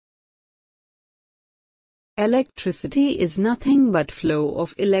Electricity is nothing but flow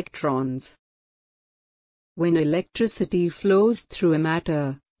of electrons. When electricity flows through a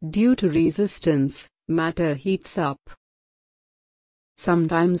matter, due to resistance, matter heats up.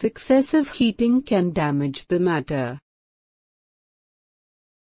 Sometimes excessive heating can damage the matter.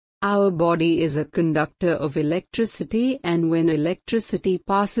 Our body is a conductor of electricity, and when electricity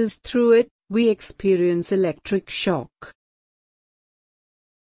passes through it, we experience electric shock.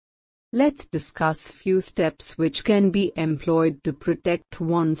 Let's discuss few steps which can be employed to protect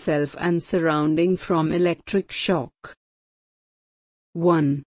oneself and surrounding from electric shock.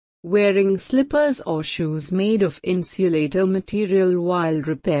 1. Wearing slippers or shoes made of insulator material while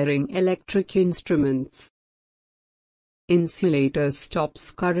repairing electric instruments. Insulator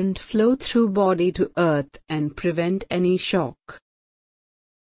stops current flow through body to earth and prevent any shock.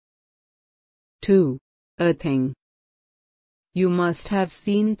 2. Earthing. You must have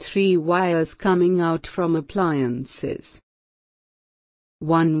seen 3 wires coming out from appliances.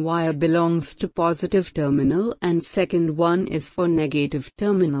 One wire belongs to positive terminal and second one is for negative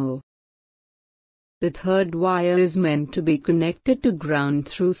terminal. The third wire is meant to be connected to ground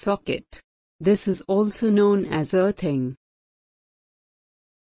through socket. This is also known as earthing.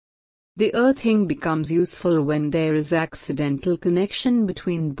 The earthing becomes useful when there is accidental connection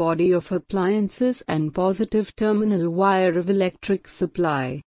between body of appliances and positive terminal wire of electric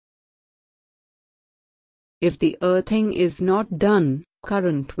supply. If the earthing is not done,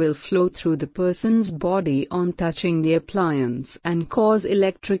 current will flow through the person's body on touching the appliance and cause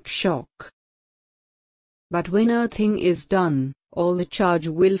electric shock. But when earthing is done, all the charge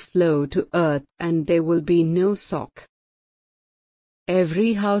will flow to earth and there will be no shock.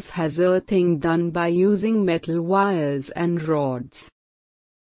 Every house has earthing done by using metal wires and rods.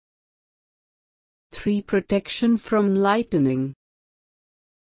 3. Protection from lightning.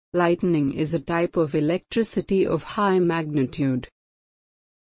 Lightning is a type of electricity of high magnitude.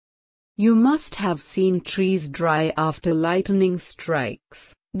 You must have seen trees dry after lightning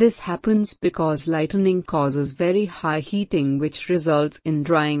strikes. This happens because lightning causes very high heating which results in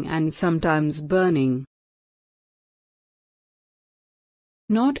drying and sometimes burning.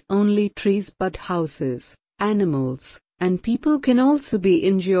 Not only trees but houses, animals, and people can also be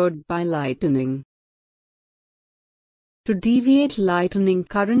injured by lightning. To deviate lightning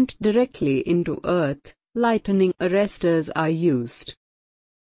current directly into earth, lightning arresters are used.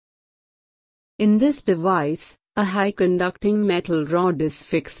 In this device, a high conducting metal rod is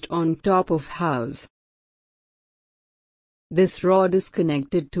fixed on top of house. This rod is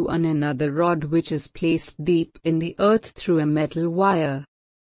connected to another rod which is placed deep in the earth through a metal wire.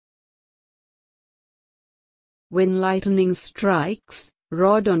 When lightning strikes,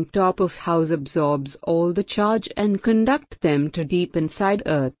 rod on top of house absorbs all the charge and conduct them to deep inside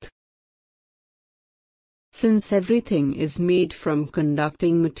earth. Since everything is made from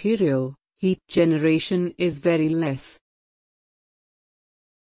conducting material, heat generation is very less,